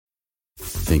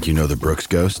Think you know the Brooks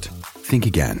Ghost? Think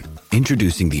again.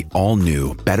 Introducing the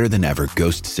all-new, better-than-ever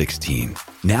Ghost 16.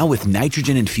 Now with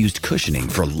nitrogen-infused cushioning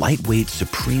for lightweight,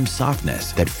 supreme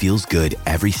softness that feels good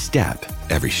every step,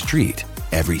 every street,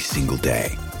 every single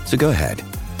day. So go ahead,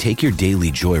 take your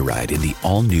daily joyride in the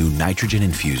all-new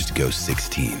nitrogen-infused Ghost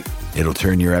 16. It'll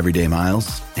turn your everyday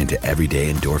miles into everyday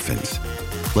endorphins.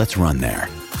 Let's run there.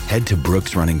 Head to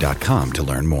brooksrunning.com to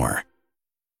learn more.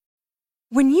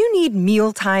 When you need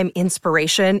mealtime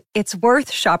inspiration, it's worth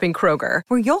shopping Kroger,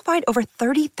 where you'll find over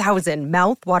 30,000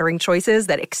 mouth-watering choices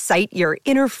that excite your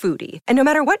inner foodie. And no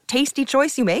matter what tasty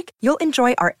choice you make, you'll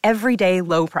enjoy our everyday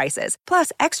low prices,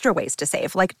 plus extra ways to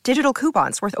save, like digital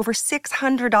coupons worth over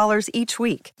 $600 each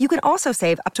week. You can also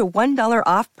save up to $1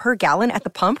 off per gallon at the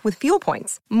pump with fuel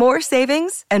points. More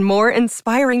savings and more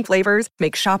inspiring flavors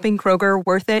make shopping Kroger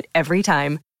worth it every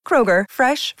time. Kroger,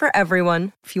 fresh for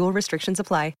everyone. Fuel restrictions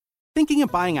apply. Thinking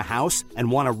of buying a house and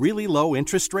want a really low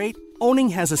interest rate? Owning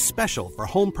has a special for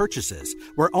home purchases,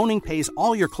 where Owning pays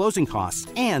all your closing costs,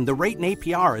 and the rate in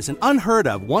APR is an unheard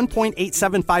of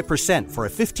 1.875% for a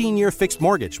 15-year fixed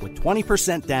mortgage with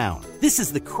 20% down. This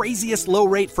is the craziest low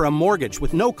rate for a mortgage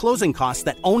with no closing costs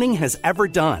that Owning has ever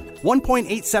done.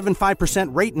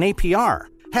 1.875% rate in APR.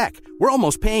 Heck, we're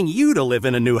almost paying you to live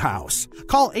in a new house.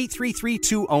 Call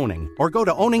 833-2-OWNING or go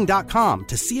to owning.com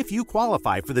to see if you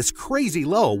qualify for this crazy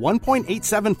low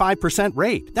 1.875%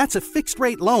 rate. That's a fixed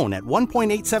rate loan at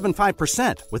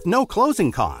 1.875% with no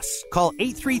closing costs. Call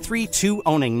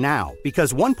 833-2-OWNING now,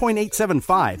 because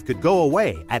 1.875 could go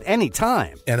away at any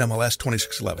time. NMLS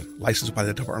 2611, licensed by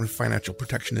the Department of Financial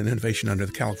Protection and Innovation under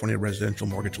the California Residential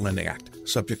Mortgage Lending Act.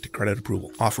 Subject to credit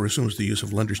approval. Offer assumes the use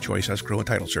of lender's choice escrow and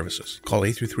title services. Call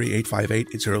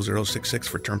 833-858-0066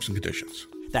 for terms and conditions.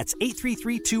 That's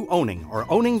 833-2-OWNING or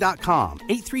owning.com.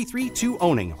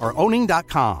 833-2-OWNING or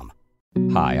owning.com.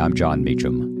 Hi, I'm John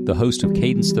Meacham, the host of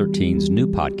Cadence 13's new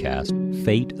podcast,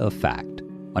 Fate of Fact,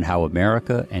 on how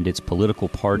America and its political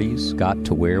parties got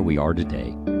to where we are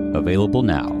today. Available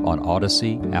now on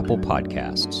Odyssey, Apple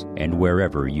Podcasts, and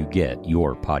wherever you get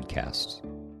your podcasts.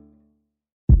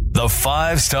 The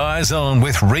 5-Star Zone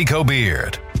with Rico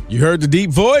Beard. You heard the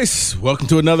deep voice. Welcome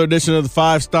to another edition of the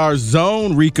 5-Star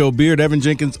Zone. Rico Beard, Evan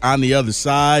Jenkins on the other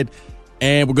side.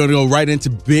 And we're going to go right into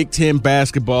Big Ten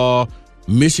basketball.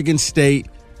 Michigan State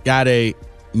got a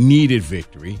needed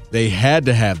victory. They had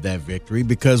to have that victory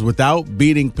because without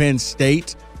beating Penn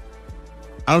State,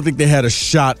 I don't think they had a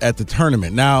shot at the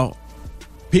tournament. Now,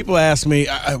 people ask me,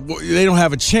 they don't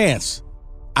have a chance.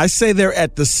 I say they're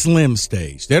at the slim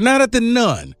stage. They're not at the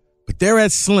none, but they're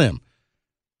at slim.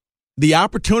 The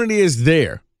opportunity is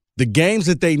there. The games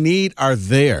that they need are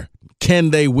there.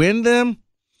 Can they win them?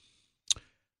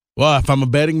 Well, if I'm a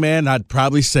betting man, I'd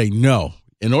probably say no.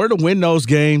 In order to win those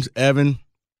games, Evan,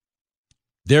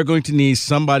 they're going to need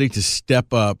somebody to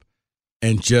step up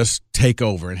and just take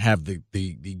over and have the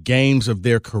games of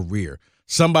their career.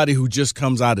 Somebody who just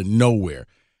comes out of nowhere.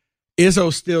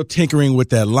 Izzo's still tinkering with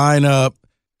that lineup.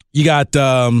 You got,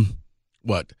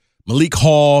 Malik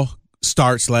Hall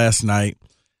starts last night.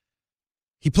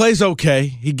 He plays okay.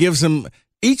 He gives them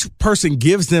 – each person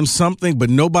gives them something,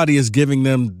 but nobody is giving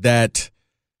them that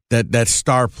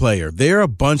star player. They're a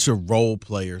bunch of role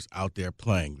players out there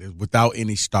playing without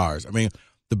any stars. I mean,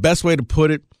 the best way to put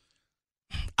it,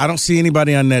 I don't see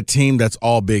anybody on that team that's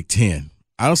all Big Ten.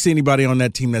 I don't see anybody on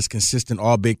that team that's consistent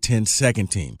all Big Ten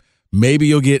second team. Maybe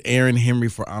you'll get Aaron Henry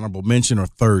for honorable mention or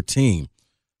third team.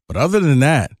 But other than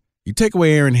that, you take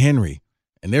away Aaron Henry,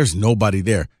 and there's nobody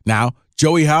there. Now,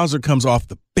 Joey Hauser comes off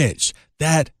the bench.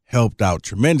 That helped out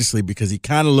tremendously because he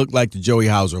kind of looked like the Joey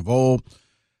Hauser of old.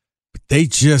 But they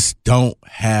just don't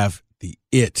have the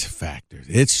it factor.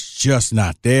 It's just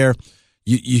not there.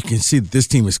 You can see that this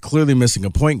team is clearly missing a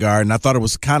point guard, and I thought it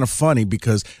was kind of funny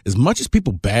because as much as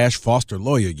people bash Foster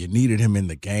Loyer, you needed him in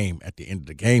the game at the end of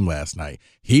the game last night.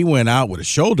 He went out with a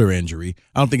shoulder injury.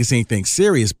 I don't think it's anything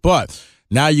serious, but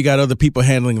now you got other people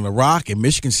handling the rock, and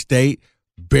Michigan State,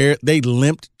 they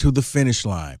limped to the finish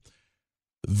line.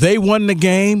 They won the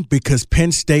game because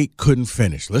Penn State couldn't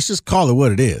finish. Let's just call it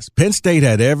what it is. Penn State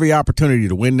had every opportunity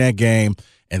to win that game,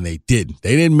 and they didn't.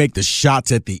 They didn't make the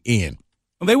shots at the end.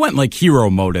 Well, they went like hero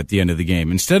mode at the end of the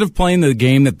game. Instead of playing the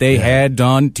game that they had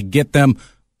done to get them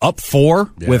up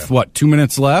 4 with, 2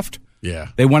 minutes left? Yeah.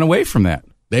 They went away from that.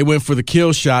 They went for the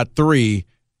kill shot 3.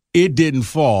 It didn't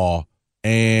fall.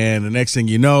 And the next thing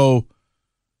you know,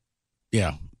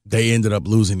 they ended up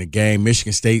losing the game.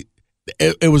 Michigan State,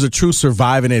 it was a true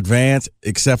survive and advance,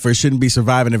 except for it shouldn't be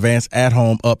survive and advance at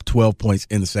home up 12 points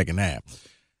in the second half.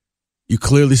 you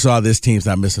clearly saw this team's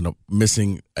not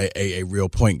missing a real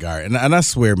point guard. And I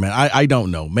swear, man, I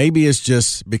don't know. Maybe it's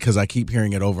just because I keep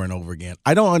hearing it over and over again.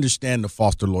 I don't understand the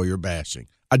Foster Loyer bashing.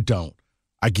 I don't.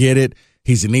 I get it.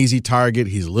 He's an easy target.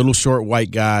 He's a little short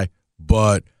white guy,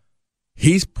 but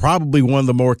he's probably one of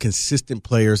the more consistent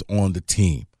players on the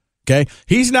team. Okay,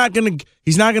 he's not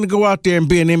gonna go out there and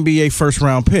be an NBA first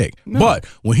round pick. No. But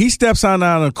when he steps on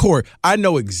the court, I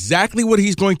know exactly what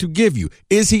he's going to give you.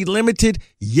 Is he limited?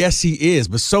 Yes, he is.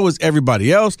 But so is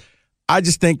everybody else. I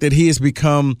just think that he has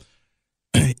become.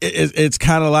 It's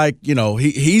kind of like, you know,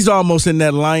 he's almost in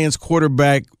that Lions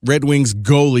quarterback, Red Wings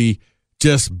goalie,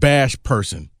 just bash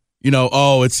person. You know,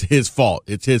 oh, it's his fault.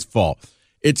 It's his fault.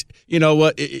 It's, you know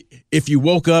what, if you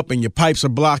woke up and your pipes are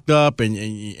blocked up and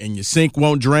your sink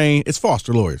won't drain, it's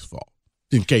Foster Loyer's fault,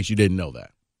 in case you didn't know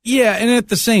that. Yeah, and at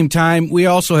the same time, we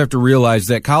also have to realize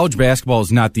that college basketball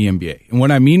is not the NBA. And what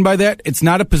I mean by that, it's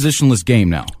not a positionless game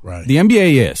now. Right. The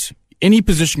NBA is. Any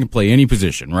position can play any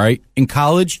position, right? In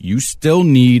college, you still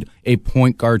need a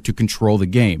point guard to control the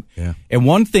game. Yeah. And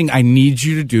one thing I need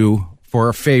you to do for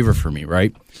a favor for me,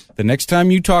 right? The next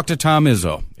time you talk to Tom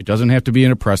Izzo, it doesn't have to be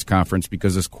in a press conference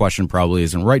because this question probably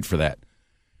isn't right for that.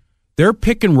 Their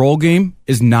pick and roll game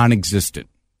is non-existent.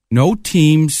 No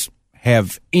teams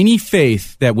have any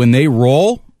faith that when they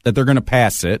roll that they're going to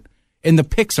pass it, and the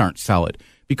picks aren't solid.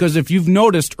 Because if you've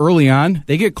noticed early on,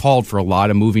 they get called for a lot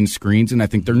of moving screens, and I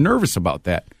think they're nervous about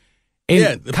that.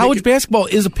 And college basketball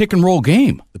is a pick and roll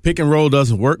game. The pick and roll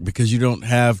doesn't work because you don't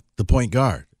have the point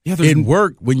guard. Yeah, it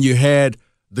worked when you had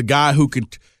the guy who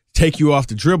could take you off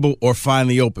the dribble or find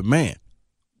the open man.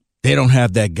 They don't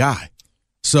have that guy.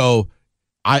 So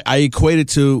I equate it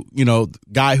to, you know,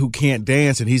 guy who can't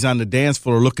dance and he's on the dance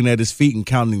floor looking at his feet and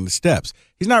counting the steps.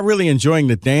 He's not really enjoying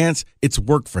the dance. It's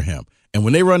work for him. And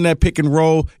when they run that pick and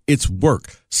roll, it's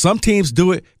work. Some teams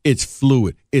do it. It's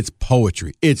fluid. It's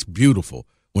poetry. It's beautiful.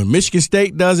 When Michigan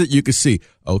State does it, you can see,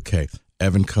 okay,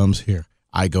 Evan comes here.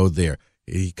 I go there.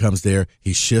 He comes there.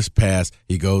 He shifts past.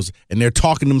 He goes. And they're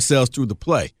talking themselves through the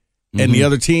play. And the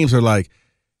other teams are like,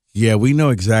 yeah, we know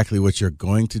exactly what you're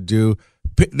going to do.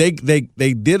 They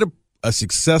did a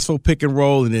successful pick and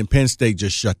roll, and then Penn State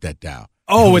just shut that down.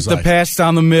 Oh, with the pass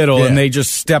down the middle, and they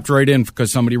just stepped right in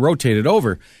because somebody rotated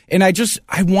over. And I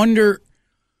wonder,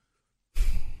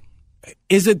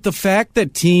 is it the fact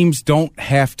that teams don't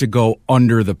have to go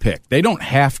under the pick? They don't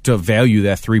have to value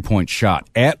that three-point shot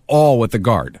at all with the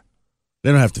guard. They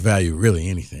don't have to value really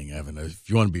anything, Evan. If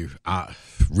you want to be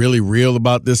really real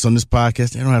about this on this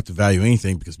podcast, they don't have to value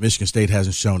anything because Michigan State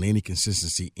hasn't shown any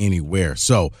consistency anywhere.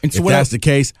 So if that's the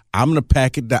case, I'm going to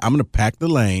pack it down. I'm going to pack the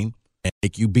lane and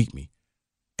make you beat me.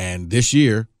 And this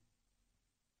year,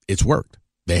 it's worked.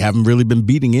 They haven't really been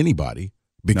beating anybody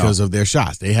because of their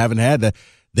shots. They haven't had that.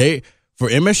 For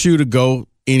MSU to go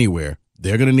anywhere,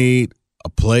 they're going to need a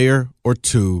player or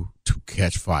two to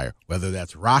catch fire, whether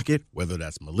that's Rocket, whether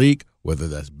that's Malik, whether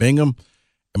that's Bingham.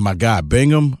 And my guy,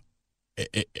 Bingham,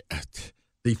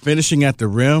 the finishing at the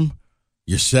rim,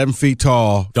 you're 7 feet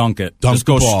tall. Dunk it. Just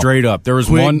go straight up. There was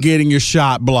one getting your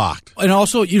shot blocked. And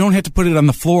also, you don't have to put it on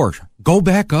the floor. Go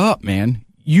back up, man.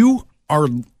 You are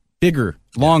bigger,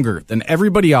 longer than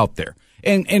everybody out there.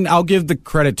 And I'll give the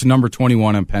credit to number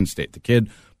 21 on Penn State. The kid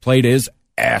played his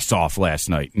ass off last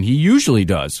night, and he usually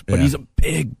does, but he's a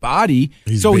big body.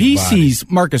 He sees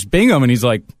Marcus Bingham, and he's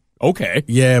like, okay.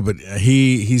 Yeah, but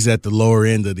he's at the lower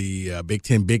end of the Big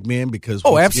Ten big man because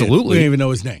absolutely. We don't even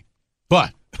know his name.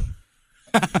 But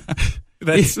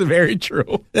that's very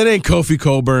true. That ain't Kofi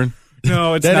Coburn.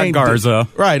 No, it's not Garza.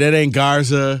 Right, that ain't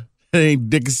Garza. That ain't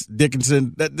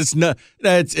Dickinson. That's not.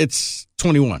 It's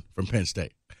 21 from Penn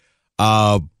State.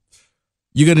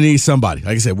 You're going to need somebody.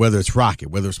 Like I said, whether it's Rocket,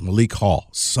 whether it's Malik Hall,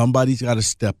 somebody's got to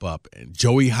step up, and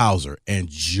Joey Hauser, and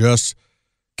just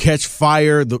catch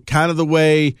fire the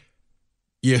way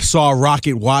you saw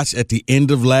Rocket Watts at the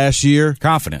end of last year.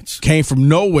 Confidence. Came from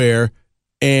nowhere,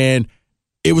 and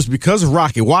it was because of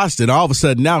Rocket Watts that all of a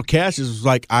sudden now Cassius was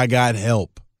like, I got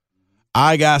help.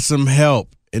 I got some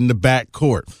help in the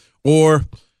backcourt. Or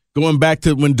going back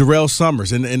to when Darrell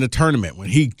Summers in the tournament, when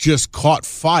he just caught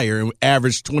fire and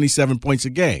averaged 27 points a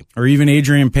game. Or even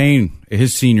Adrian Payne,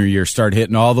 his senior year, started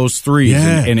hitting all those threes,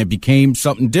 and it became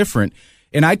something different.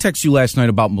 And I texted you last night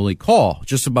about Malik Hall,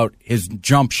 just about his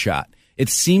jump shot. It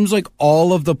seems like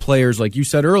all of the players, like you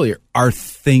said earlier, are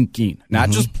thinking, not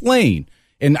just playing.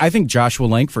 And I think Joshua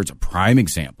Langford's a prime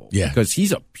example. Yeah. Because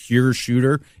he's a pure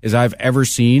shooter as I've ever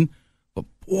seen. But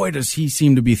boy, does he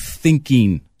seem to be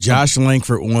thinking. Josh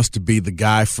Langford wants to be the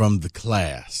guy from the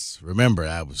class. Remember,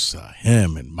 that was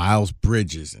him and Miles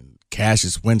Bridges and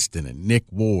Cassius Winston and Nick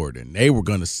Ward, and they were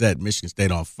going to set Michigan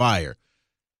State on fire.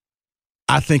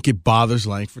 I think it bothers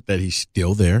Langford that he's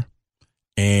still there.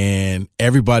 And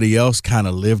everybody else kind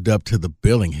of lived up to the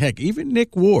billing. Heck, even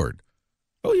Nick Ward.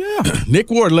 Oh, yeah. Nick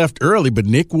Ward left early, but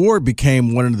Nick Ward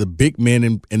became one of the big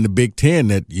men in the Big Ten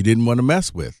that you didn't want to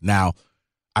mess with. Now,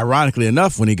 ironically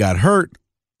enough, when he got hurt,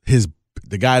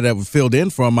 the guy that filled in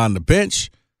for him on the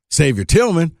bench, Xavier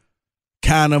Tillman,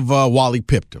 kind of Wally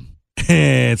pipped him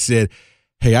and said,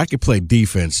 hey, I could play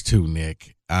defense too,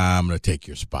 Nick. I'm going to take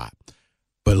your spot.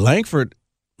 But Langford,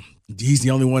 he's the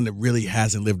only one that really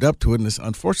hasn't lived up to it, and it's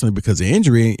unfortunately because of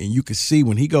injury. And you can see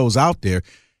when he goes out there,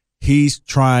 he's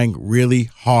trying really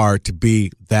hard to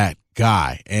be that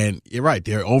guy. And you're right,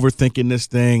 they're overthinking this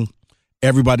thing.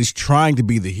 Everybody's trying to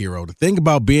be the hero. The thing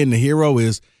about being the hero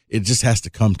is it just has to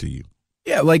come to you.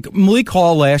 Yeah, like Malik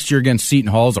Hall last year against Seton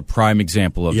Hall is a prime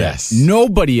example of that.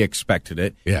 Nobody expected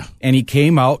it. Yeah. And he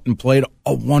came out and played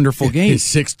a wonderful game. His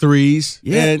 6 threes.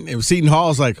 Yeah. And Seton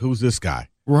Hall's like, who's this guy?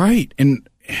 Right. And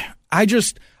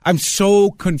I'm so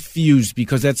confused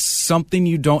because that's something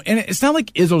you don't – and it's not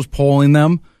like Izzo's polling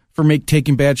them for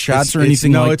taking bad shots or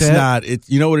anything like that. No, it's not.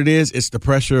 You know what it is? It's the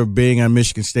pressure of being on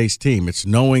Michigan State's team. It's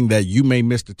knowing that you may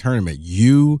miss the tournament.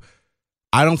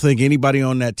 I don't think anybody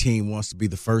on that team wants to be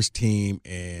the first team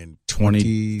in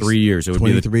 23 years. It would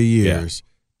 23 years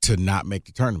to not make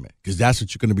the tournament because that's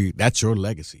what you're going to be. That's your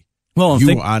legacy. Well,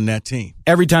 you on that team.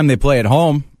 Every time they play at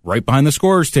home, right behind the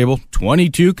scorer's table,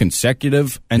 22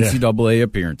 consecutive NCAA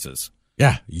appearances.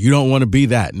 Yeah, you don't want to be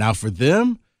that. Now, for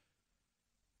them,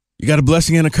 you got a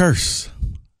blessing and a curse.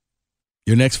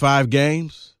 Your next 5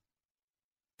 games,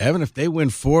 Evan, if they win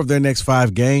 4 of their next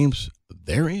 5 games,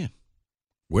 they're in.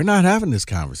 We're not having this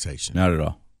conversation. Not at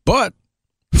all. But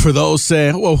for those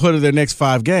saying, well, what are their next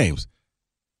 5 games?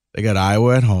 They got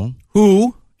Iowa at home.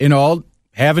 Who, in all,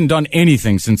 haven't done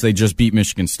anything since they just beat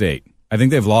Michigan State. I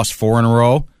think they've lost 4 in a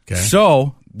row. Okay.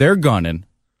 So they're gunning.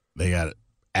 They got it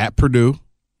at Purdue,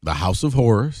 the House of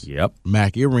Horrors. Yep.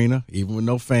 Mackey Arena, even with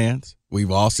no fans.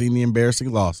 We've all seen the embarrassing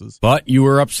losses. But you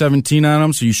were up 17 on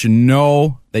them, so you should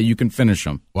know that you can finish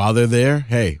them. While they're there,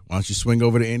 hey, why don't you swing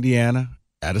over to Indiana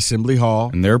at Assembly Hall?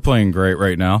 And they're playing great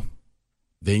right now.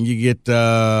 Then you get,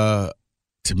 to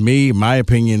me, in my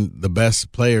opinion, the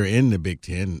best player in the Big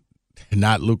Ten,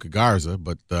 not Luka Garza,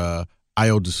 but Ayo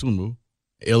Dosunmu,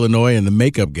 Illinois in the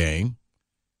makeup game.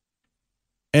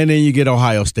 And then you get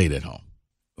Ohio State at home.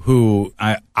 Who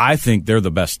I think they're the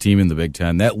best team in the Big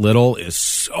Ten. That Little is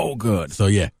so good. So,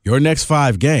 yeah, your next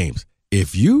 5 games,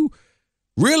 if you,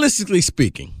 realistically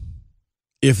speaking,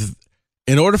 if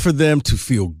in order for them to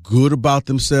feel good about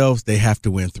themselves, they have to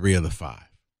win 3 of the 5.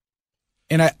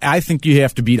 And I think you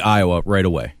have to beat Iowa right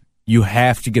away. You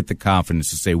have to get the confidence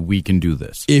to say, we can do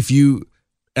this.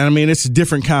 It's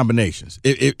different combinations.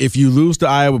 If you lose to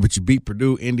Iowa, but you beat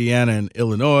Purdue, Indiana, and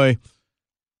Illinois,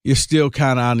 you're still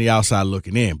kind of on the outside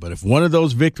looking in. But if one of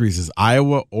those victories is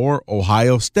Iowa or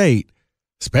Ohio State,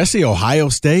 especially Ohio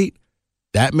State,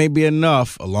 that may be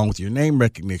enough, along with your name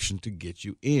recognition, to get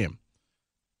you in.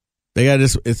 They got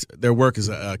this. Their work is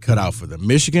cut out for them.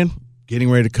 Michigan getting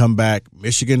ready to come back.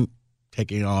 Michigan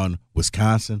taking on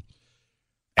Wisconsin.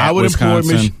 I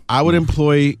would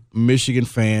employ Michigan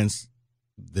fans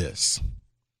this.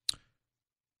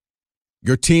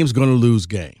 Your team's going to lose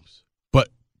games, but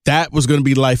that was going to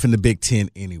be life in the Big Ten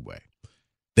anyway.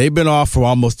 They've been off for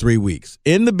almost 3 weeks.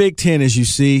 In the Big Ten, as you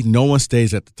see, no one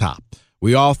stays at the top.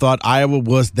 We all thought Iowa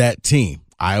was that team.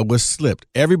 Iowa slipped.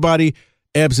 Everybody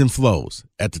ebbs and flows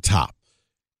at the top,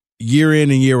 year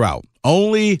in and year out.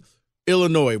 Only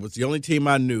Illinois was the only team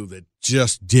I knew that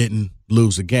just didn't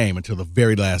lose a game until the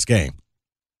very last game.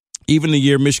 Even the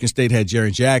year Michigan State had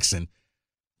Jaren Jackson,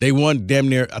 they won damn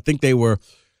near, I think they were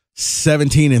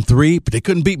 17-3, but they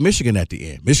couldn't beat Michigan at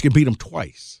the end. Michigan beat them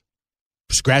twice.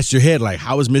 Scratched your head like,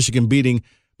 how is Michigan beating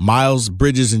Miles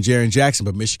Bridges and Jaren Jackson?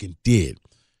 But Michigan did.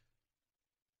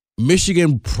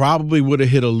 Michigan probably would have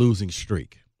hit a losing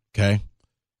streak, okay?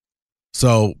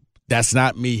 So that's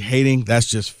not me hating. That's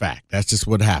just fact. That's just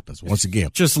what happens. Once again,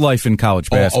 just life in college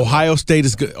basketball. Ohio State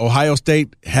is good. Ohio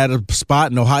State had a spot,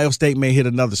 and Ohio State may hit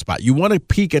another spot. You want to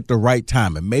peak at the right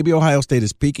time, and maybe Ohio State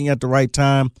is peaking at the right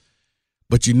time,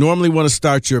 but you normally want to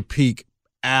start your peak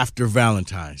after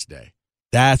Valentine's Day.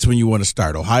 That's when you want to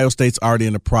start. Ohio State's already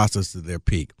in the process of their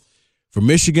peak. For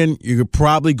Michigan, you're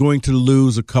probably going to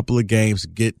lose a couple of games,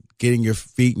 getting your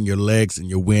feet and your legs and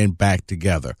your wind back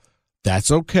together.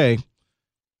 That's okay.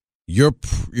 Your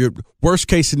worst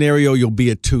case scenario, you'll be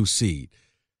a 2 seed.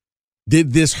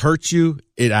 Did this hurt you?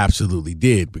 It absolutely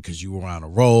did, because you were on a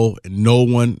roll, and no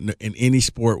one in any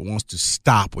sport wants to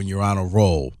stop when you're on a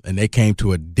roll, and they came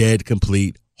to a dead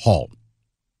complete halt.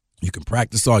 You can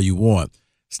practice all you want.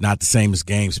 It's not the same as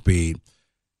game speed.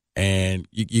 And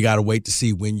you got to wait to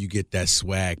see when you get that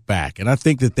swag back. And I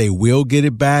think that they will get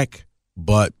it back,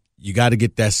 but you got to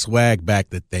get that swag back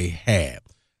that they have.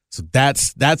 So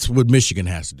that's what Michigan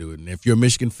has to do. And if you're a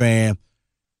Michigan fan,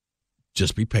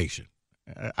 just be patient.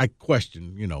 I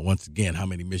question, once again, how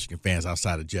many Michigan fans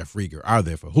outside of Jeff Rieger are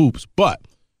there for hoops, but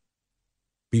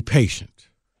be patient.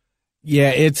 Yeah,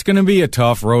 it's going to be a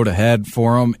tough road ahead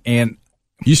for them, and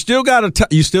you still got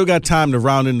time to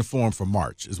round in the form for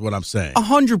March, is what I'm saying.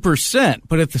 100%,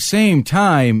 but at the same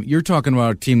time, you're talking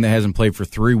about a team that hasn't played for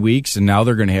 3 weeks, and now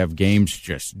they're going to have games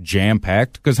just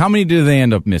jam-packed, because how many do they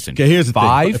end up missing? Okay, here's the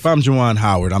 5? thing. If I'm Juwan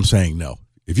Howard, I'm saying no.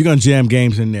 If you're going to jam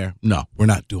games in there, no, we're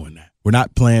not doing that. We're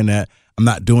not playing that. I'm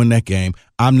not doing that game.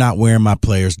 I'm not wearing my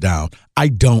players down. I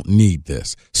don't need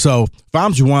this. So if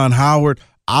I'm Juwan Howard,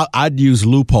 I'd use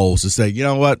loopholes to say, you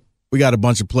know what? We got a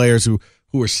bunch of players who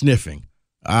are sniffing.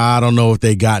 I don't know if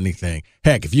they got anything.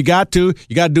 Heck, if you got to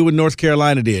do what North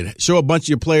Carolina did. Show a bunch of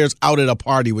your players out at a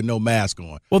party with no mask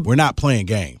on. Well, we're not playing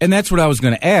games. And that's what I was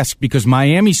going to ask, because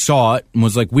Miami saw it and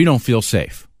was like, we don't feel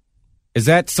safe. Is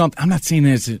that something? I'm not saying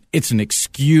that it's an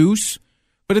excuse,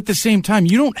 but at the same time,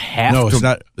 you don't have to. No,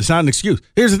 it's not an excuse.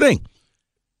 Here's the thing.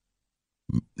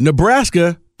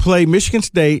 Nebraska played Michigan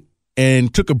State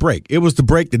and took a break. It was the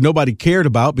break that nobody cared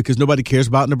about because nobody cares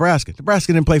about Nebraska.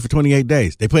 Nebraska didn't play for 28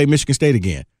 days. They played Michigan State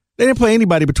again. They didn't play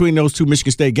anybody between those two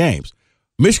Michigan State games.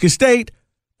 Michigan State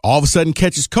all of a sudden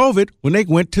catches COVID when they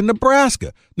went to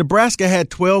Nebraska. Nebraska had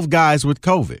 12 guys with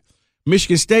COVID.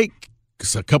 Michigan State,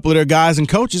 a couple of their guys and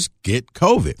coaches get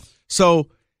COVID. So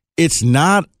it's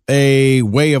not a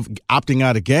way of opting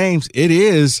out of games. It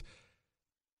is,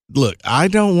 look, I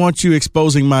don't want you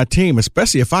exposing my team,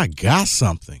 especially if I got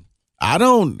something.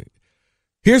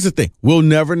 Here's the thing. We'll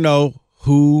never know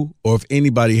who or if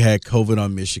anybody had COVID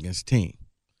on Michigan's team.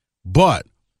 But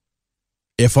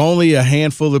if only a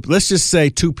handful of, let's just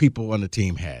say 2 people on the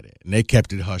team had it, and they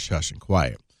kept it hush-hush and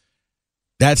quiet,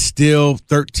 that's still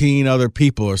 13 other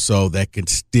people or so that can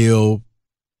still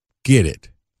get it.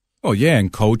 Oh, yeah,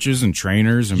 and coaches and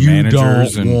trainers and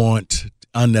managers. You don't want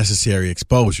unnecessary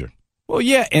exposure. Well,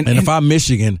 yeah. And if I'm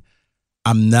Michigan,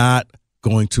 I'm not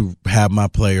going to have my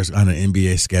players on an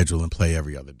NBA schedule and play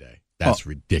every other day. That's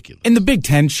ridiculous. And the Big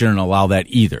Ten shouldn't allow that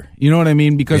either. You know what I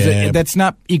mean? Because that's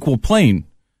not equal playing.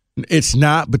 It's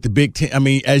not, but the Big Ten, I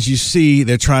mean, as you see,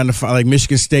 they're trying to find, like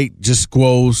Michigan State just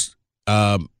squoze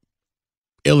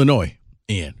Illinois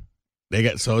in.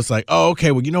 So it's like, oh,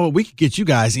 okay, well, you know what? We could get you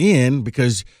guys in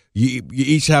because you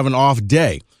each have an off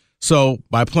day. So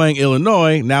by playing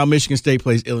Illinois, now Michigan State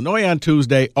plays Illinois on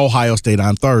Tuesday, Ohio State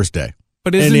on Thursday.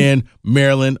 And then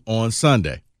Maryland on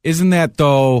Sunday. Isn't that,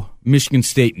 though, Michigan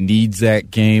State needs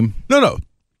that game? No.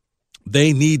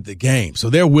 They need the game, so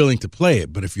they're willing to play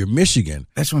it. But if you're Michigan,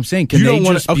 that's what I'm saying.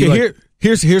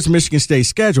 Here's Michigan State's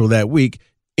schedule that week.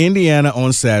 Indiana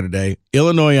on Saturday,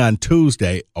 Illinois on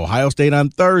Tuesday, Ohio State on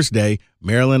Thursday,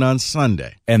 Maryland on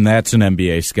Sunday. And that's an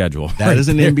NBA schedule. That is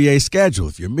an NBA schedule.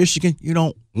 If you're Michigan, you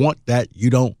don't want that.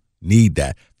 You don't need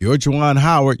that. If you're Juwan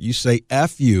Howard, you say,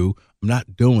 F you, I'm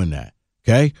not doing that.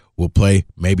 Okay? We'll play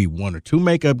maybe 1 or 2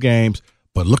 makeup games,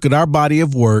 but look at our body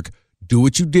of work. Do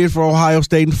what you did for Ohio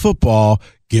State in football.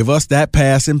 Give us that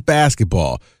pass in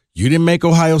basketball. You didn't make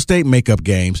Ohio State makeup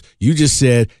games. You just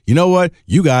said, you know what?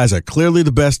 You guys are clearly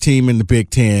the best team in the Big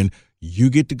Ten. You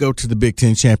get to go to the Big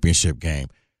Ten championship game.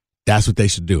 That's what they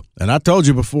should do. And I told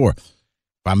you before, if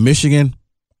I'm Michigan,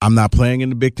 I'm not playing in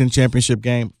the Big Ten championship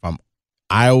game. If I'm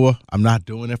Iowa, I'm not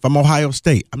doing it. If I'm Ohio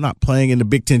State, I'm not playing in the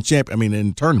Big Ten in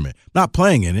the tournament. I'm not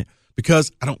playing in it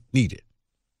because I don't need it.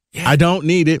 Yeah. I don't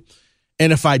need it.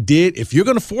 And if I did, if you're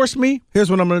going to force me, here's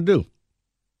what I'm going to do.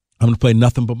 I'm going to play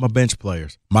nothing but my bench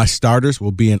players. My starters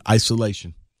will be in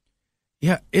isolation.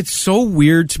 Yeah, it's so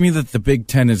weird to me that the Big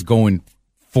Ten is going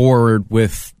forward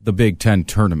with the Big Ten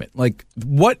tournament. Like,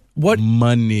 what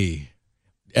money?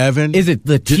 Evan? Is it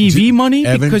the TV money?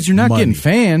 Evan, because you're not money. Getting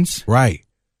fans. Right.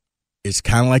 It's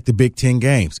kind of like the Big Ten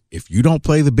games. If you don't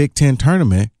play the Big Ten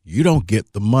tournament, you don't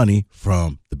get the money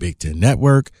from the Big Ten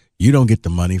Network. You don't get the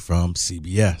money from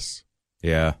CBS.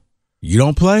 Yeah. You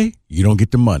don't play, you don't get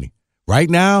the money. Right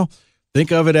now,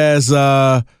 think of it as,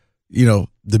 the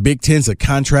Big Ten's a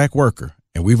contract worker,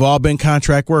 and we've all been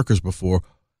contract workers before.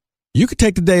 You could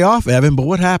take the day off, Evan, but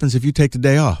what happens if you take the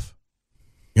day off?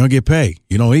 You don't get paid.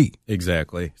 You don't eat.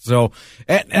 Exactly. So,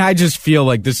 and I just feel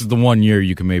like this is the one year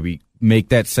you can maybe make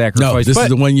that sacrifice. No, this is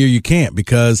the one year you can't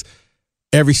because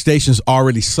every station's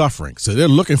already suffering. So they're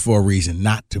looking for a reason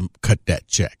not to cut that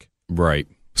check. Right.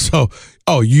 So,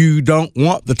 you don't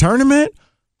want the tournament?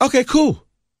 Okay, cool.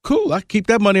 I keep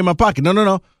that money in my pocket.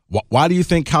 No. Why do you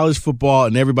think college football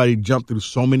and everybody jumped through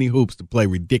so many hoops to play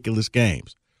ridiculous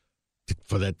games?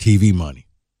 for that TV money,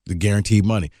 the guaranteed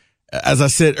money. As I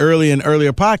said earlier in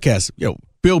earlier podcasts,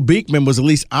 Bill Beekman was at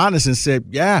least honest and said,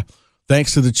 yeah,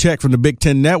 thanks to the check from the Big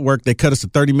Ten Network, they cut us a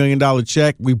 $30 million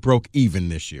check. We broke even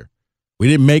this year. We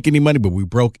didn't make any money, but we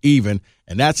broke even,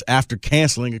 and that's after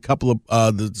canceling a couple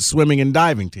of the swimming and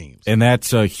diving teams. And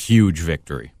that's a huge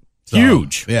victory. So,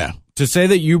 huge. Yeah. To say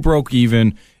that you broke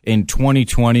even in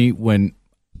 2020 when,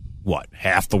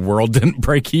 half the world didn't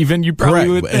break even, you probably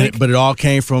would think. But it all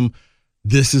came from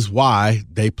this is why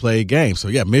they play games. So,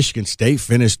 yeah, Michigan State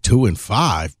finished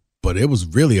 2-5, but it was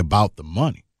really about the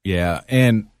money. Yeah,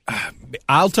 and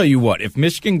I'll tell you what, if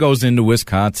Michigan goes into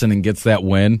Wisconsin and gets that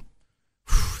win,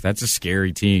 that's a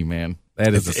scary team, man.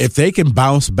 That is if they can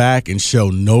bounce back and show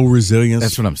no resilience.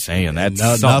 That's what I'm saying. That's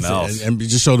something else. And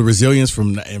just show the resilience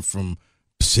from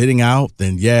sitting out,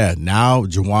 then, yeah, now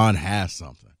Juwan has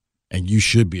something, and you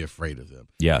should be afraid of them.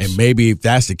 Yes. And maybe if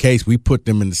that's the case, we put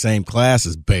them in the same class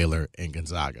as Baylor and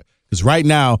Gonzaga. Because right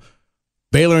now,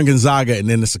 Baylor and Gonzaga, and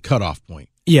then it's a cutoff point.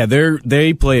 Yeah,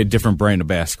 they play a different brand of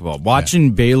basketball.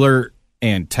 Watching Baylor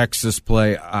and Texas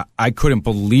play, I couldn't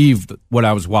believe what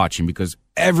I was watching because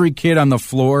every kid on the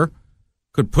floor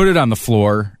could put it on the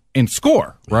floor and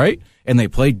score, right? And they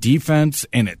play defense,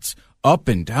 and it's up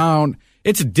and down.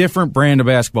 It's a different brand of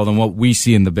basketball than what we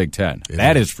see in the Big Ten. Yeah.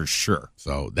 That is for sure.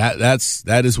 So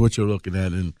that is what you're looking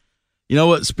at. And you know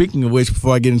what? Speaking of which,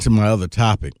 before I get into my other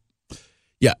topic,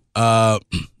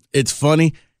 it's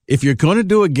funny. If you're going to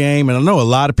do a game, and I know a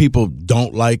lot of people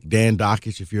don't like Dan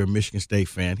Dakich if you're a Michigan State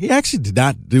fan. He actually did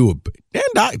not do Dan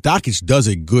Dakich does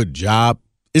a good job.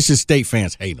 It's just State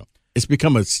fans hate him. It's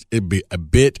become a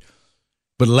bit.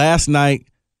 But last night,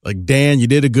 like, Dan, you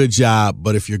did a good job,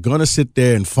 but if you're going to sit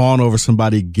there and fawn over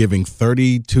somebody giving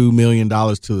 $32 million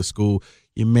to the school,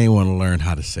 you may want to learn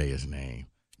how to say his name.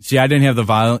 See, I didn't have the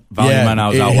volume on. I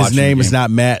was out watching. His name is not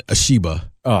Matt Ashiba.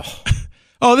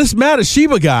 Oh, this Matt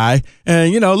Ashiba guy,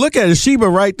 and, look at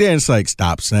Ashiba right there, and it's like,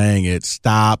 stop saying it.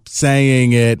 Stop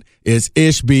saying it. It's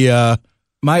Ishbia.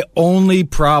 My only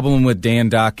problem with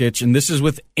Dan Dakich, and this is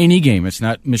with any game, it's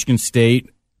not Michigan State.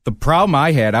 The problem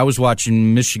I was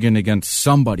watching Michigan against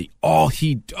somebody. All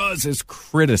he does is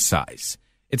criticize.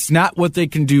 It's not what they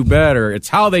can do better. It's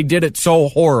how they did it so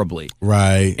horribly.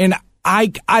 Right. And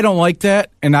I don't like that.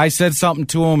 And I said something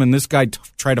to him, and this guy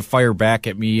tried to fire back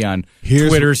at me on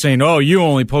Twitter saying, oh, you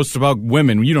only post about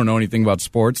women. You don't know anything about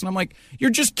sports. And I'm like, you're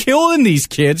just killing these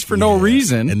kids for no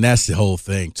reason. And that's the whole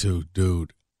thing, too,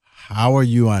 dude. How are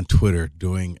you on Twitter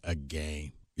doing a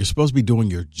game? You're supposed to be doing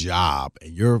your job,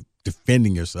 and you're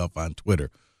defending yourself on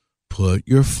Twitter. Put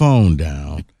your phone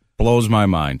down. It blows my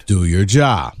mind. Do your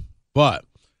job. But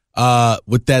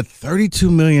with that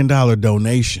 $32 million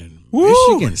donation,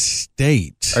 Michigan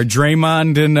State. Are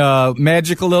Draymond and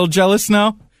Magic a little jealous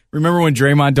now? Remember when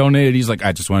Draymond donated? He's like,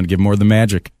 I just want to give more than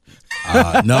Magic.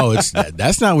 No,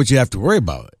 that's not what you have to worry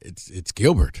about. It's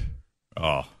Gilbert.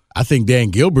 Oh. I think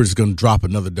Dan Gilbert is going to drop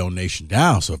another donation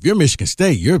down. So if you're Michigan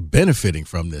State, you're benefiting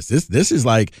from this. This is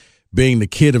like being the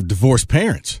kid of divorced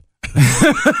parents.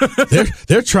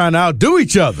 They're trying to outdo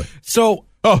each other. So,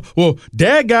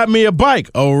 Dad got me a bike.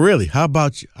 Oh, really? How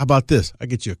about you? How about this? I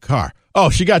get you a car. Oh,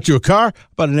 she got you a car? How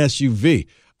about an SUV?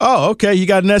 Oh, okay. You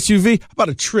got an SUV? How about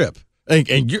a trip?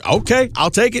 And you okay? I'll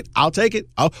take it.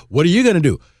 What are you going to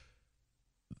do?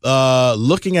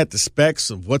 Looking at the specs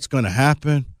of what's going to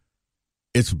happen,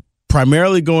 it's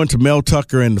primarily going to Mel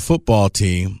Tucker and the football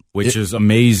team. Which is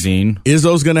amazing.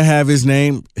 Izzo's going to have his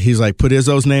name. He's like, put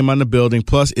Izzo's name on the building.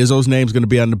 Plus, Izzo's name's going to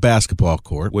be on the basketball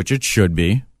court. Which it should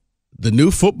be. The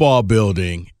new football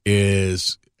building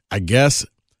is, I guess,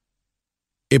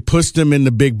 it puts them in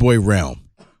the big boy realm.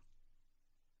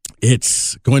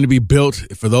 It's going to be built,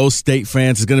 for those State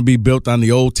fans, it's going to be built on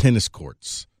the old tennis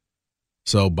courts.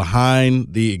 So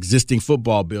behind the existing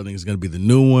football building is going to be the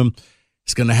new one.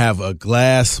 It's going to have a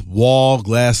glass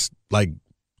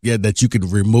that you could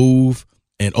remove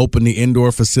and open the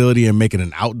indoor facility and make it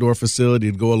an outdoor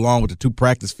facility to go along with the two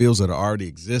practice fields that are already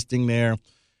existing there.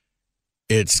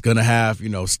 It's going to have,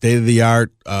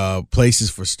 state-of-the-art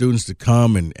places for students to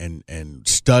come and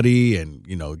study and,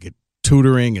 get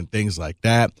tutoring and things like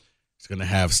that. It's going to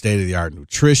have state-of-the-art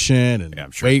nutrition and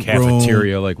I'm sure weight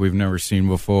cafeteria room. Like we've never seen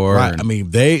before. Right. I mean,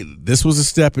 this was a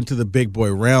step into the big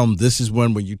boy realm. This is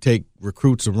when you take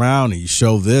recruits around and you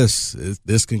show this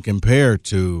can compare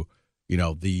to,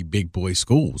 the big boy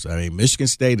schools. I mean, Michigan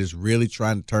State is really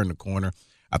trying to turn the corner.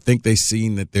 I think they've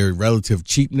seen that their relative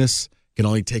cheapness can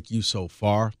only take you so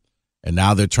far. And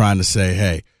now they're trying to say,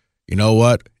 hey, you know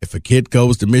what? If a kid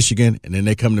goes to Michigan and then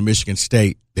they come to Michigan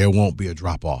State, there won't be a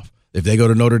drop-off. If they go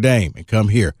to Notre Dame and come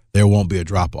here, there won't be a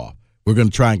drop-off. We're going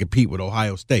to try and compete with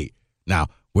Ohio State. Now,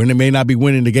 when they may not be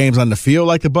winning the games on the field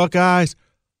like the Buckeyes,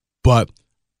 but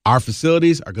our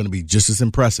facilities are going to be just as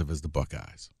impressive as the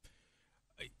Buckeyes.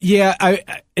 Yeah,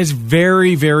 it's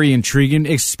very, very intriguing,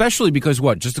 especially because,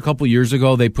 just a couple years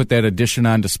ago, they put that addition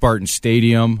onto Spartan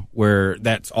Stadium where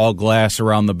that's all glass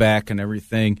around the back and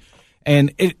everything.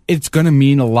 And it's going to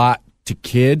mean a lot to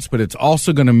kids, but it's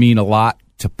also going to mean a lot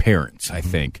to parents, I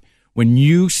think. When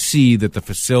you see that the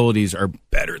facilities are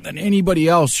better than anybody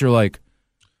else, you're like,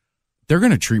 they're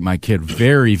going to treat my kid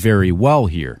very, very well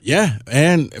here. Yeah,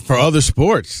 and for other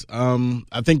sports,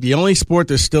 I think the only sport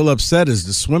that's still upset is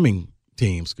the swimming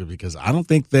teams, because I don't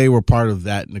think they were part of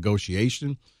that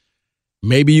negotiation.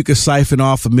 Maybe you could siphon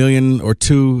off $1 million or $2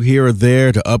 million here or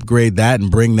there to upgrade that and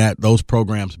bring those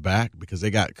programs back because they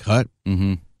got cut.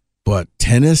 Mm-hmm. But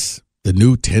tennis, the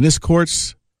new tennis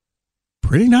courts,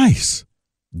 pretty nice.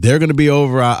 They're going to be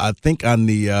over, I think, on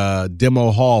the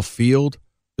demo hall field.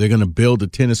 They're going to build the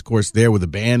tennis courts there where the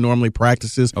band normally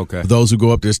practices. Okay. For those who go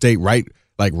up to the state, right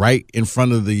in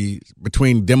front of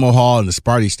between demo hall and the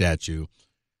Sparty statue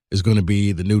is going to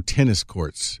be the new tennis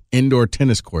courts, indoor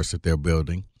tennis courts that they're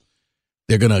building.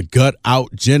 They're going to gut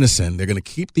out Jenison. They're going to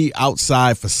keep the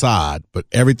outside facade, but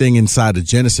everything inside of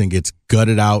Jenison gets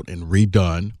gutted out and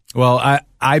redone. Well,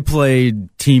 I played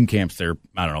team camps there,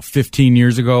 15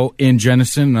 years ago in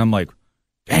Jenison, and I'm like,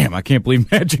 damn, I can't believe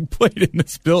Magic played in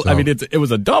this building. So, it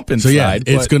was a dump inside. So, yeah,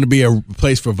 it's going to be a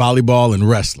place for volleyball and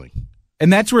wrestling.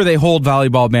 And that's where they hold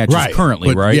volleyball matches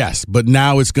currently, right? Yes, but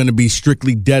now it's going to be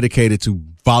strictly dedicated to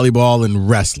volleyball and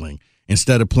wrestling.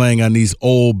 Instead of playing on these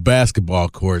old basketball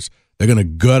courts, they're going to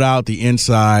gut out the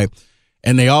inside.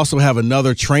 And they also have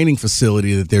another training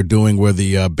facility that they're doing where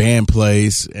the band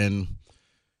plays. And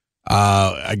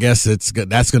I guess that's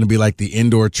going to be like the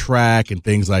indoor track and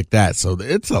things like that. So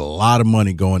it's a lot of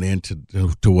money going into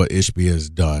what Ishbia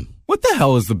has done. What the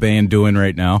hell is the band doing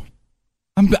right now?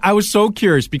 I was so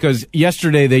curious because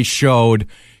yesterday they showed,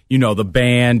 the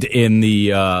band in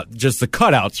the just the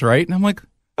cutouts, right? And I'm like,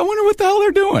 I wonder what the hell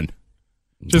they're doing.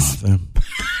 Just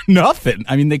nothing.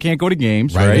 I mean, they can't go to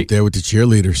games, right? Right up there with the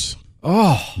cheerleaders.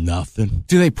 Oh, nothing.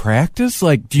 Do they practice?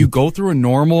 Like, do you go through a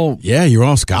normal? Yeah, you're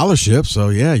on scholarship, so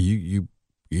yeah, you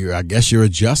I guess you're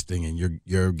adjusting and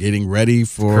you're getting ready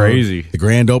for crazy the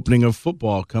grand opening of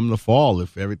football come the fall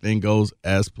if everything goes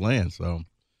as planned. So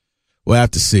we'll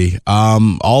have to see.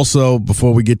 Also,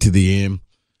 before we get to the end,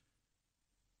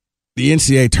 the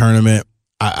NCAA tournament.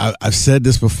 I've said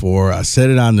this before. I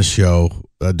said it on the show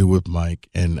I do with Mike,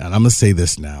 and I'm going to say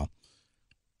this now.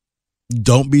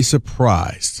 Don't be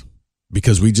surprised,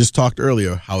 because we just talked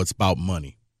earlier how it's about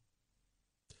money.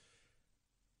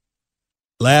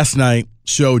 Last night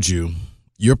showed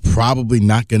you're probably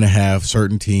not going to have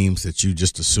certain teams that you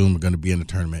just assume are going to be in the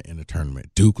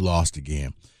tournament. Duke lost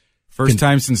again. First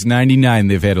time since 99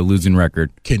 they've had a losing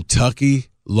record. Kentucky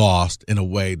lost in a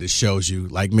way that shows you,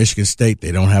 like Michigan State,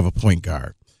 they don't have a point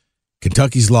guard.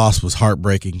 Kentucky's loss was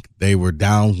heartbreaking. They were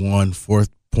down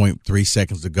 4.3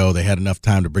 seconds to go. They had enough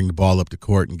time to bring the ball up the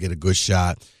court and get a good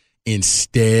shot.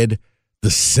 Instead,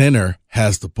 the center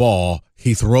has the ball.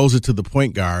 He throws it to the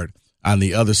point guard on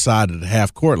the other side of the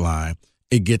half-court line.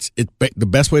 The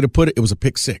best way to put it, it was a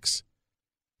pick six.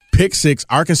 Pick six,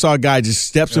 Arkansas guy just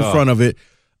steps in front of it,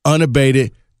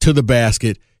 unabated, to the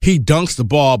basket. He dunks the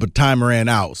ball, but time ran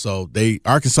out. So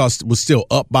Arkansas was still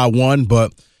up by 1,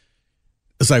 but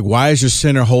it's like, why is your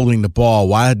center holding the ball?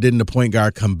 Why didn't the point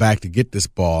guard come back to get this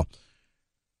ball?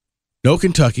 No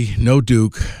Kentucky, no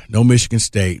Duke, no Michigan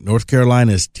State. North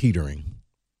Carolina is teetering.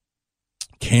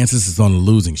 Kansas is on a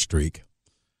losing streak.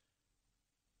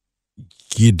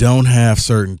 You don't have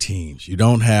certain teams. You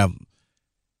don't have,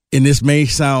 and this may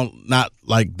sound not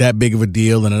like that big of a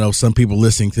deal, and I know some people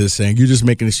listening to this saying, you're just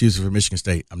making excuses for Michigan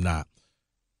State. I'm not.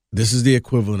 This is the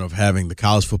equivalent of having the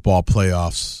college football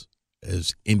playoffs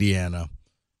as Indiana,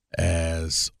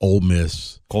 as Ole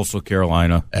Miss. Coastal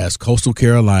Carolina.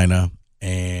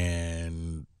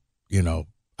 And,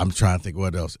 I'm trying to think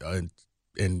what else.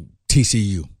 And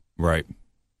TCU. Right.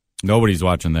 Nobody's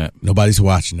watching that.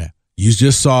 You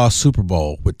just saw a Super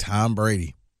Bowl with Tom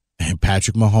Brady and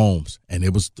Patrick Mahomes, and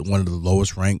it was one of the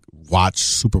lowest ranked watched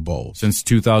Super Bowls. Since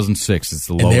 2006, it's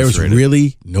the lowest And there was rated.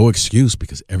 really no excuse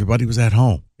because everybody was at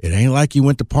home. It ain't like you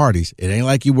went to parties. It ain't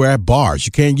like you were at bars.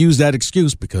 You can't use that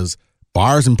excuse because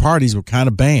bars and parties were kind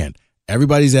of banned.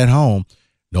 Everybody's at home.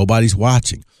 Nobody's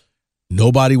watching.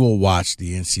 Nobody will watch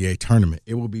the NCAA tournament.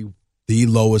 It will be the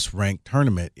lowest ranked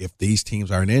tournament if these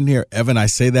teams aren't in here. Evan, I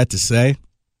say that to say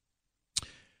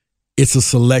it's a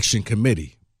selection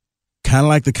committee. Kind of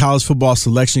like the college football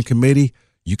selection committee,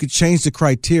 you could change the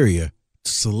criteria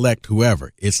to select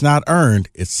whoever. It's not earned,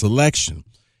 it's selection.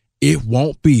 It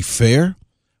won't be fair,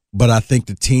 but I think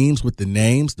the teams with the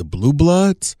names, the Blue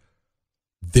Bloods,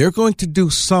 they're going to do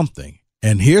something.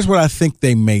 And here's what I think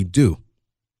they may do.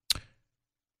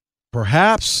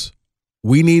 Perhaps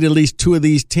we need at least two of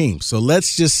these teams. So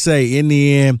let's just say in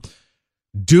the end,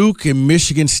 Duke and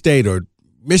Michigan State, or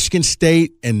Michigan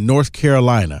State and North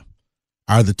Carolina,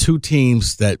 are the two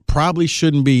teams that probably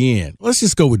shouldn't be in. Let's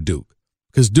just go with Duke,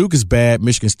 because Duke is bad,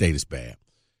 Michigan State is bad.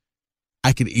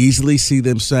 I could easily see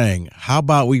them saying, how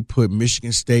about we put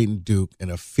Michigan State and Duke in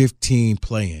a 15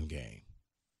 play-in game?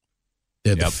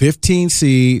 They're the 15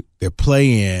 seed, they're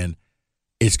play-in.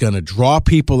 It's going to draw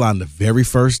people on the very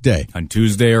first day. On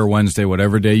Tuesday or Wednesday,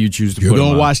 whatever day you choose to put You're them going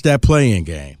on. to watch that play-in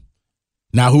game.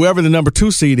 Now, whoever the number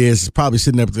 2 seed is probably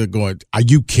sitting up there going, are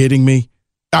you kidding me?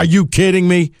 Are you kidding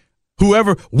me?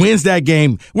 Whoever wins that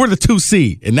game, we're the 2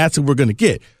 seed, and that's what we're going to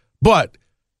get. But,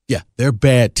 yeah, they're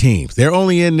bad teams. They're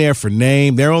only in there for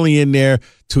name. They're only in there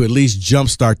to at least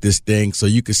jumpstart this thing so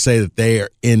you could say that they are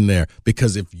in there.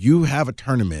 Because if you have a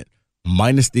tournament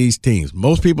minus these teams,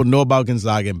 most people know about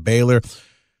Gonzaga and Baylor.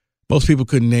 Most people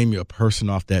couldn't name you a person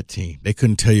off that team. They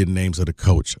couldn't tell you the names of the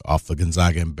coach off of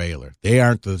Gonzaga and Baylor. They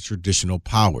aren't the traditional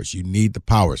powers. You need the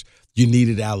powers. You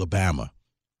needed Alabama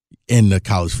in the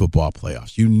college football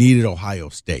playoffs. You needed Ohio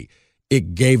State.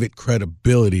 It gave it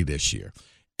credibility this year.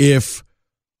 If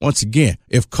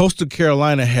Coastal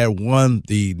Carolina had won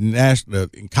the national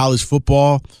in college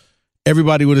football,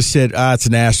 everybody would have said, it's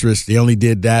an asterisk. They only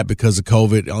did that because of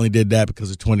COVID. They only did that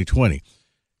because of 2020.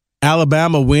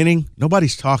 Alabama winning,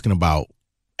 nobody's talking about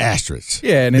asterisks.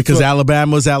 Yeah, and because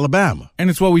Alabama was Alabama. And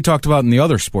it's what we talked about in the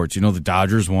other sports. The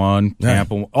Dodgers won,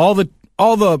 Tampa, all the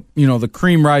the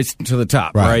cream rise to the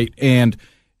top, right? And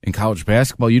in college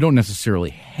basketball, you don't necessarily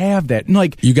have that.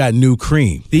 Like, you got new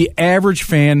cream. The average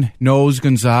fan knows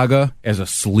Gonzaga as a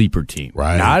sleeper team,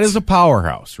 right? Not as a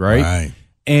powerhouse, right? Right.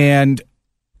 And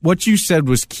what you said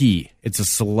was key. It's a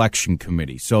selection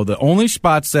committee. So the only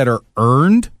spots that are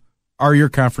earned are your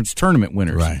conference tournament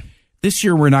winners. Right. This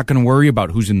year, we're not going to worry about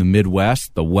who's in the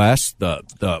Midwest, the West,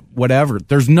 the whatever.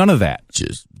 There's none of that.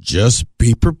 Just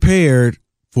be prepared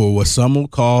for what some will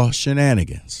call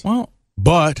shenanigans. Well,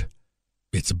 but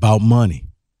it's about money.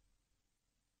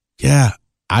 Yeah,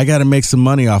 I got to make some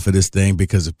money off of this thing,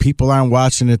 because if people aren't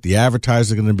watching it, the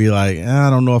advertisers are going to be like, I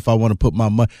don't know if I want to put my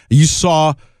money. You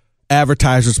saw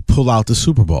advertisers pull out the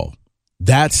Super Bowl.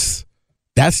 That's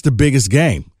the biggest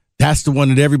game. That's the one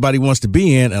that everybody wants to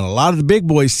be in, and a lot of the big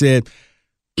boys said,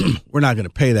 we're not going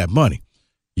to pay that money.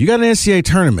 You got an NCAA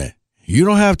tournament. You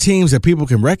don't have teams that people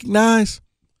can recognize.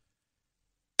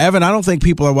 Evan, I don't think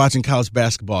people are watching college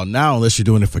basketball now unless you're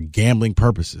doing it for gambling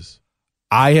purposes.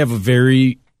 I have a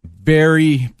very,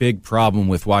 very big problem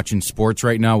with watching sports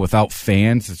right now without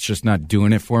fans. It's just not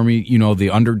doing it for me. The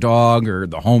underdog or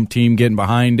the home team getting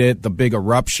behind it, the big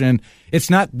eruption. It's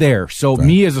not there. So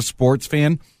me as a sports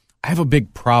fan, I have a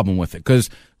big problem with it because,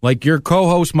 like your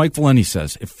co-host Mike Valenti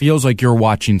says, it feels like you're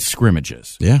watching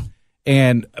scrimmages. Yeah.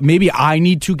 And maybe I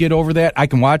need to get over that. I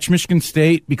can watch Michigan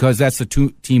State because that's the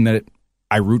team that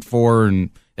I root for and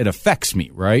it affects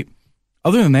me, right?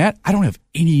 Other than that, I don't have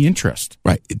any interest.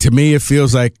 Right. To me, it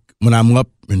feels like when I'm up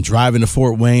and driving to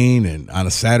Fort Wayne and on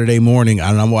a Saturday morning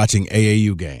and I'm watching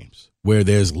AAU games where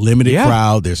there's limited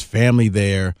crowd, there's family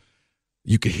there.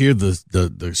 You could hear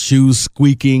the shoes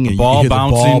squeaking, and ball you could hear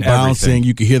the ball bouncing. Everything.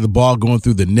 You could hear the ball going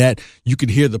through the net. You could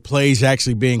hear the plays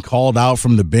actually being called out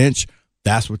from the bench.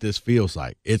 That's what this feels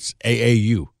like. It's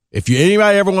AAU. If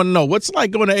anybody ever want to know what's it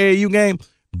like going to AAU game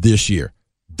this year,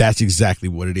 that's exactly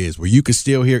what it is. Where you could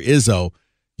still hear Izzo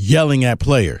yelling at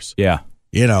players. Yeah,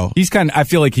 he's I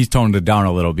feel like he's toned it down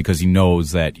a little because he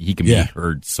knows that he can be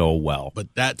heard so well. But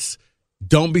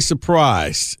don't be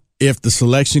surprised if the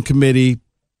selection committee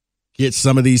get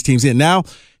some of these teams in. Now,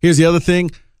 here's the other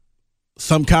thing.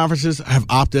 Some conferences have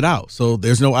opted out. So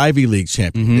there's no Ivy League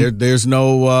champion. Mm-hmm. There's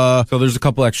no so there's a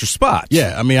couple extra spots.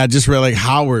 Yeah, I mean, I just read like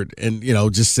Howard and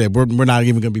just said we're not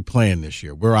even going to be playing this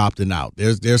year. We're opting out.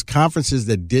 There's conferences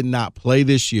that did not play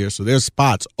this year, so there's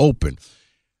spots open.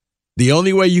 The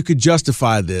only way you could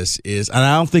justify this is, and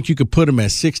I don't think you could put them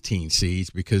at 16 seeds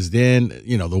because then,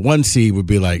 the 1 seed would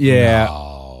be like,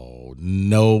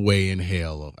 no way in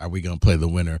hell are we going to play the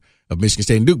winner of Michigan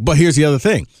State and Duke. But here's the other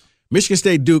thing. Michigan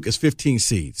State Duke is 15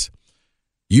 seeds.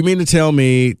 You mean to tell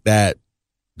me that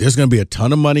there's going to be a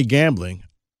ton of money gambling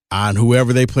on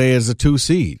whoever they play as a 2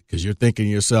 seed? Because you're thinking to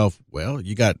yourself, well,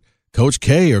 you got Coach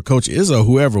K or Coach Izzo,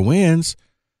 whoever wins,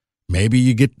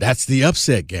 maybe that's the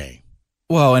upset game.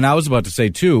 Well, and I was about to say,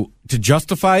 too, to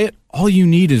justify it, all you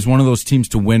need is one of those teams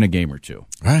to win a game or two.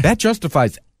 Right. That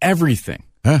justifies everything.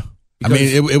 Huh. I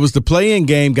mean, it was the play-in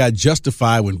game got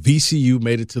justified when VCU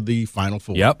made it to the Final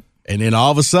Four. Yep. And then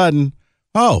all of a sudden,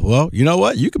 oh, well, you know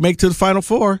what? You can make it to the Final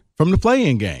Four from the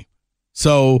play-in game.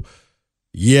 So,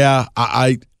 yeah,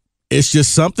 it's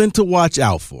just something to watch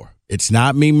out for. It's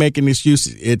not me making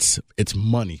excuses. It's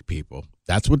money, people.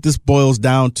 That's what this boils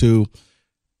down to,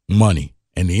 money.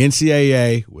 And the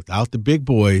NCAA, without the big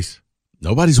boys,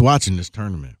 nobody's watching this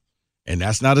tournament. And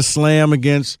that's not a slam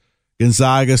against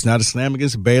Gonzaga. It's not a slam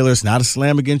against Baylor. It's not a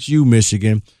slam against you,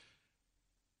 Michigan.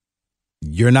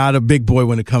 You're not a big boy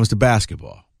when it comes to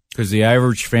basketball. Because the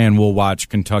average fan will watch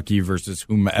Kentucky versus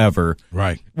whomever.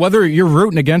 Right. Whether you're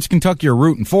rooting against Kentucky or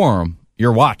rooting for them,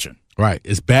 you're watching. Right.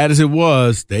 As bad as it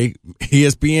was,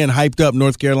 ESPN hyped up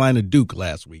North Carolina Duke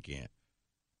last weekend.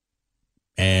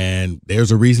 And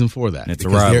there's a reason for that. It's a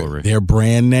rivalry. They're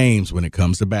brand names when it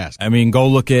comes to basketball. I mean, go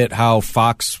look at how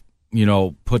Fox,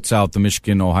 puts out the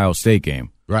Michigan-Ohio State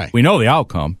game. Right. We know the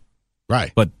outcome.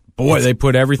 Right. But, boy, they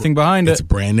put everything behind it. It's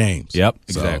brand names. Yep,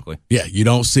 exactly. So, yeah, you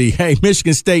don't see, hey,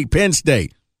 Michigan State, Penn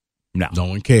State. No. No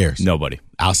one cares. Nobody.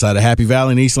 Outside of Happy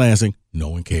Valley and East Lansing, no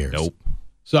one cares. Nope.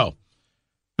 So, all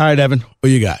right, Evan, what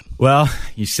you got? Well,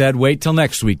 you said wait till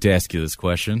next week to ask you this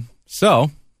question.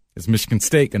 So, is Michigan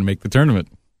State going to make the tournament?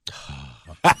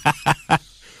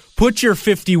 Put your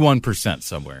 51%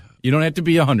 somewhere. You don't have to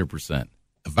be 100%.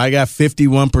 If I got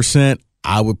 51%,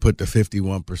 I would put the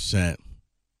 51%.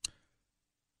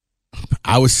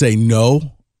 I would say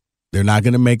no, they're not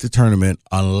going to make the tournament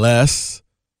unless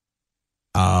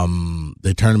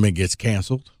the tournament gets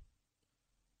canceled,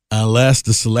 unless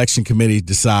the selection committee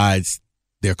decides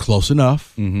they're close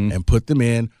enough and put them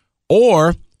in.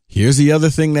 Or here's the other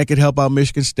thing that could help out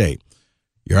Michigan State.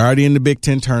 You're already in the Big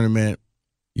Ten tournament.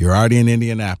 You're already in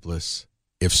Indianapolis.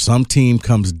 If some team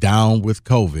comes down with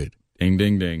COVID, ding,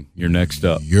 ding, ding, you're next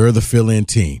up. You're the fill-in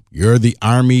team. You're the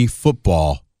Army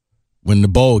football when the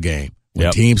bowl game.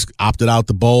 When teams opted out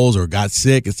the bowls or got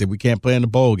sick and said we can't play in the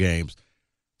bowl games.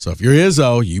 So if you're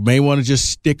Izzo, you may want to just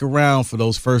stick around for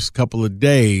those first couple of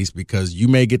days because you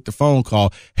may get the phone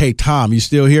call, hey, Tom, you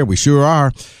still here? We sure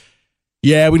are.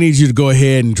 Yeah, we need you to go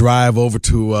ahead and drive over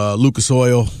to Lucas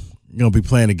Oil. You're going to be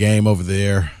playing a game over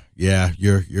there. Yeah,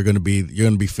 you're going to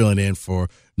be filling in for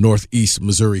Northeast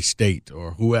Missouri State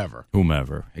or whomever.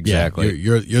 Exactly.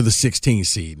 Yeah, you're the 16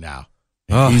 seed now.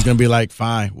 And he's going to be like,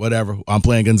 fine, whatever. I'm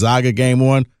playing Gonzaga game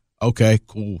 1. Okay,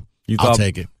 cool. I'll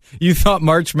take it. You thought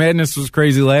March Madness was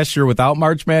crazy last year without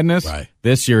March Madness? Right.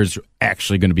 This year is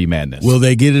actually going to be madness. Will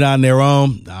they get it on their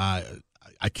own? I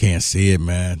can't see it,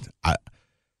 man.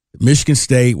 Michigan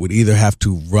State would either have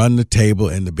to run the table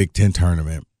in the Big Ten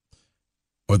tournament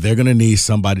or they're going to need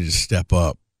somebody to step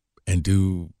up and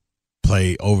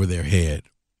play over their head.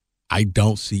 I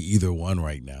don't see either one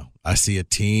right now. I see a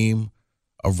team,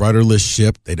 a rudderless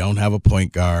ship. They don't have a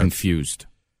point guard. Confused.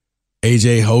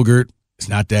 A.J. Hoggart is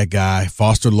not that guy.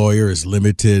 Foster Lawyer is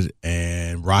limited,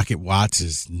 and Rocket Watts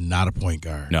is not a point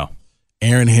guard. No.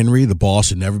 Aaron Henry, the ball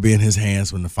should never be in his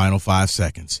hands in the final 5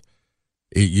 seconds.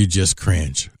 You just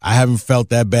cringe. I haven't felt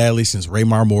that badly since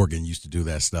Raymar Morgan used to do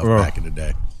that stuff back in the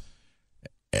day.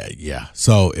 Yeah.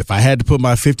 So if I had to put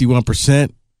my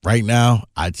 51% right now,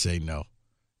 I'd say no.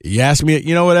 You ask me,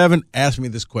 you know what, Evan? Ask me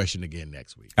this question again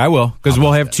next week. I will, because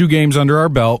we'll have 2 games under our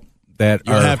belt that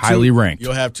are highly ranked.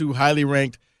 You'll have 2 highly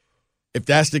ranked. If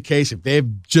that's the case, if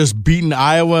they've just beaten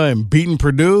Iowa and beaten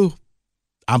Purdue,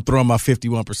 I'm throwing my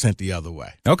 51% the other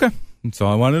way. Okay. That's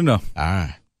all I wanted to know. All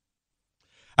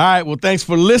right. Well, thanks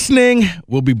for listening.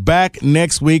 We'll be back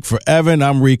next week. For Evan,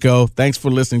 I'm Rico. Thanks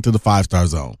for listening to the 5-Star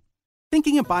Zone.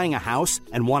 Thinking of buying a house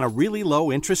and want a really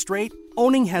low interest rate?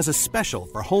 Owning has a special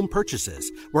for home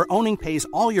purchases where Owning pays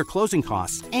all your closing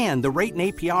costs and the rate in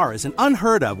APR is an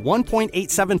unheard of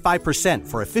 1.875%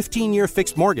 for a 15-year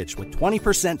fixed mortgage with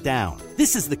 20% down.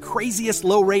 This is the craziest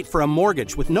low rate for a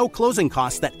mortgage with no closing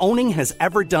costs that Owning has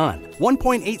ever done.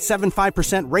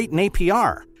 1.875% rate in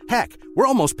APR. Heck, we're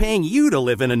almost paying you to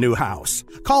live in a new house.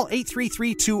 Call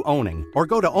 833-2-OWNING or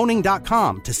go to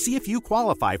owning.com to see if you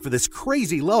qualify for this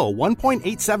crazy low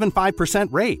 1.875%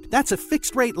 rate. That's a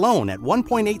fixed rate loan at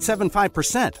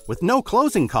 1.875% with no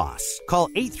closing costs. Call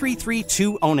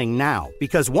 833-2-OWNING now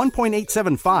because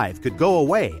 1.875 could go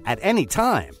away at any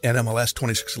time. NMLS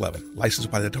 2611,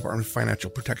 licensed by the Department of Financial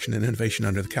Protection and Innovation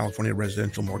under the California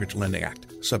Residential Mortgage Lending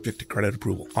Act. Subject to credit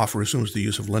approval. Offer assumes the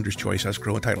use of lender's choice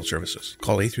escrow and title services.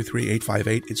 Call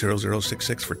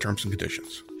 833-858-0066 for terms and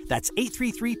conditions. That's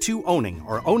 833-2-OWNING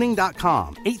or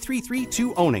owning.com.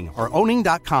 833-2-OWNING or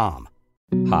owning.com.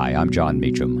 Hi, I'm John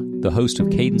Meacham, the host of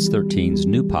Cadence 13's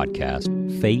new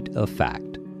podcast, Fate of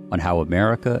Fact, on how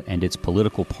America and its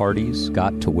political parties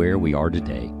got to where we are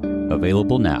today.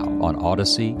 Available now on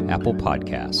Odyssey, Apple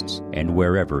Podcasts, and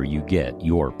wherever you get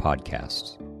your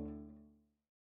podcasts.